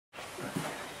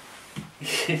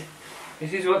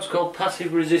This is what's called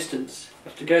passive resistance. I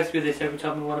have to go through this every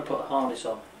time we want to put a harness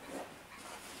on.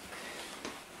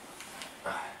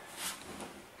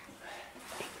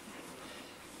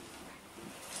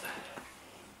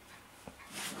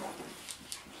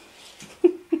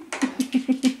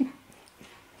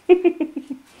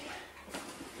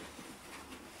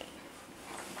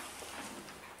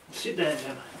 Sit there,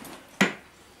 Gemma.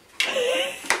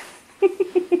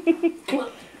 Come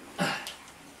on.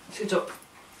 Sit up.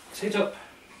 Sit up.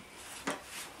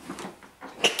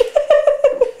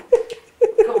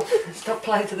 Come on. Stop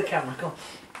playing to the camera. Come on.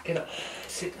 Get up.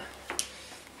 Sit.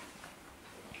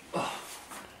 Oh.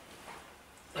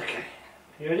 Okay.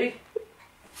 You ready?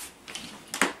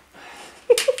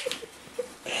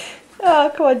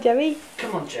 Oh, come on, Jemmy.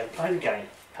 Come on, Gem. Play the game.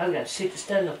 Play the game. Sit.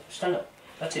 Stand up. Stand up.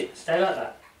 That's it. Stay like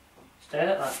that. Stay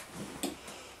like that.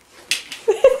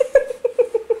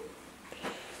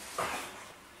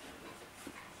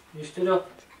 You stood up.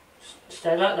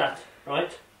 Stay like that,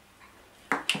 right?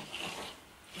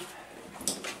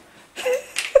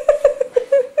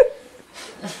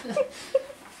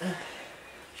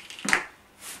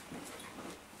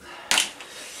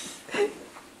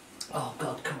 Oh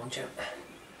God, come on, Gem.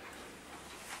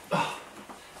 Oh,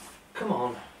 come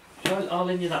on. I'll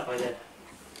lean you that way then.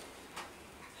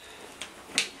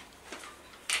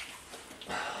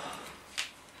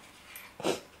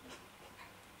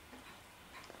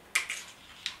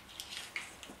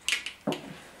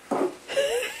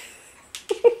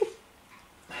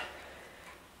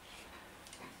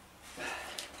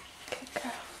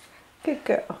 Good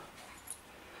girl.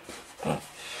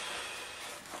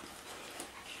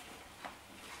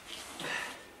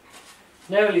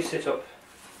 Now will you sit up?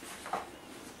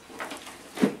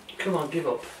 Come on, give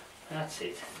up. That's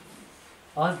it.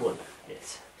 I've won.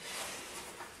 Yes.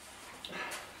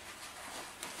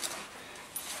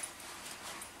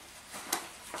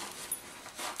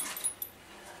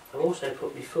 I've also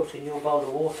put my foot in your bowl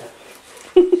of water.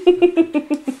 I've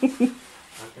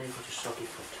then got a soggy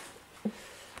foot.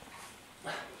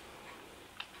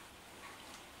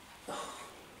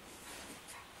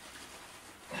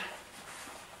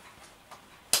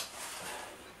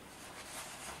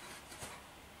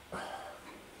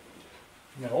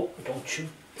 No, don't you.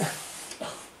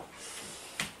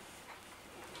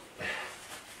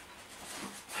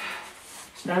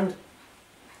 Stand.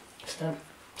 Stand.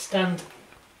 Stand.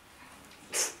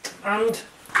 Stand.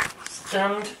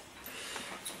 Stand.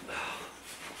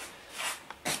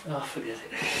 Oh, forget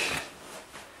it.